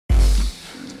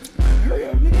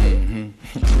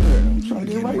trying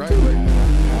to get right to it.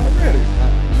 Already.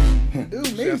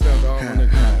 Dude, me.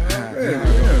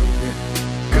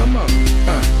 Come on.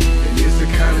 And it's the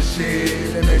kind of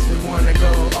shit that makes me wanna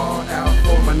go all out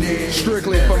for my niggas.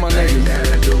 Strictly for my niggas. I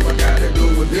gotta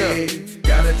do it big.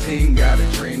 Got a team, got a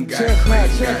dream, got a plan,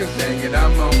 got a dang it,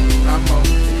 I'm on.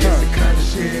 It's the kind of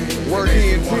shit that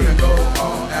makes me wanna go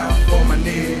all out for my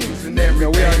niggas. And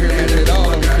everything we out here living it all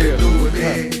I on the gotta field. do it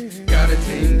big. Got a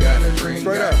team, got a dream,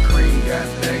 Straight got up. cream,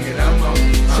 got dang it, I'm on.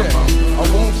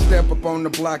 I won't step up on the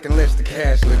block unless the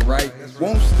cash look right.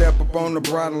 Won't step up on the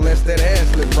broad unless that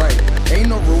ass look right. Ain't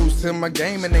no rules to my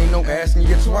game and ain't no asking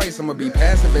you twice. I'ma be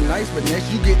passive and nice, but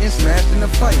next you getting smashed in the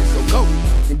fight. So go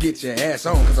and get your ass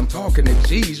on, cause I'm talking to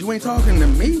G's. You ain't talking to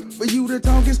me, for you to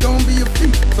talk it's gonna be a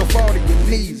feat. So fall to your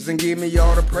knees and give me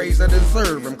all the praise I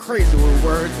deserve. I'm crazy with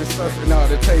words and surfing all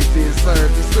the taste is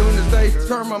served. As soon as they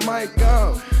turn my mic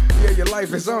on, yeah, your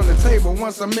life is on the table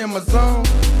once I'm in my zone.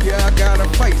 Yeah, I got a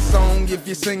fight song. If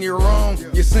you sing it wrong,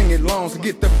 you sing it long. So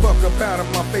get the fuck up out of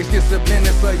my face. Get some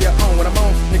business of your own. When I'm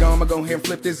on, nigga, I'ma go ahead and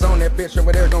flip this on. That bitch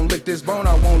over there gon' lick this bone.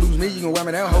 I won't lose me. You can wham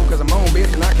me that hoe, cause I'm on,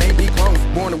 bitch, and I can't be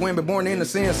cloned. Born to win, but born in the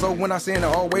sin. So when I sin,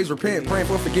 I always repent. Praying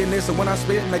for forgiveness. So when I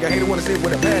spit, make a hater wanna sit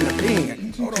with a pad and a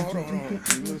pen. Hold on.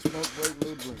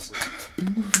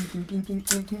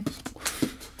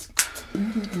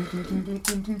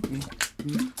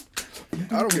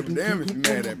 I don't give a damn if you're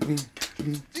mad at me.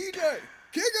 DJ,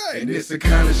 kick it! And it's the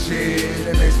kind of shit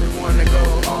that makes me wanna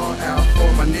go all out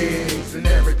for my niggas. And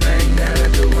everything that I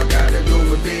do, I gotta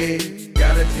do it big.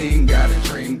 Got a team, got a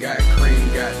dream, got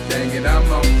cream, got dang it,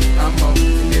 I'm on.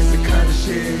 And it's the kind of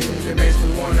shit that makes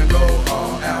me wanna go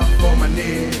all out for my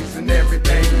niggas. And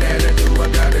everything that I do,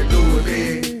 I gotta do it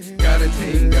big. Got a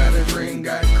team, got a dream,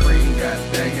 got cream,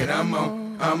 got dang it, I'm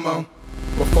on.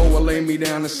 Before I lay me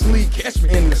down to sleep, catch me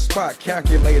in the spot,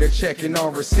 calculator checking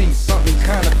all receipts. Something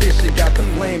kinda fishy, got the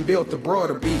flame built to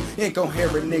broader beat.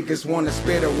 Incoherent niggas wanna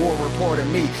spit a war report at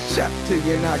me. Shot to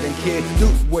your noggin, kid, do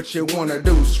what you wanna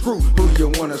do. Screw who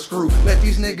you wanna screw. Let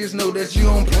these niggas know that you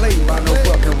don't play by no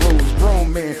fucking rules.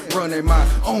 Grown man running my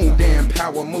own damn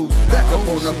power moves. Back up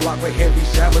on the block with heavy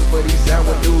showers for these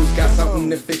sour dudes. Got something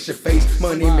to fix your face.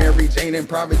 Money, Mary Jane, and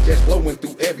private jets flowing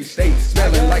through every state.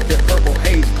 Smelling like the purple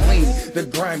haze, clean.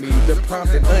 The grimy, the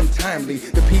prompt and untimely.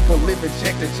 The people living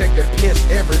check to piss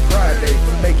every Friday.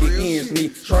 Making ends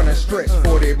meet, trying to stretch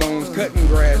 40 bones. Cutting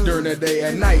grass during the day,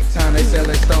 at night time they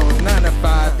selling stones. 9 to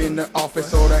 5 in the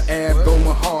office or the ab going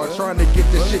hard. Trying to get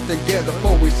this shit together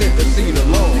before we send the seed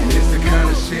alone. It's the kind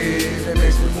of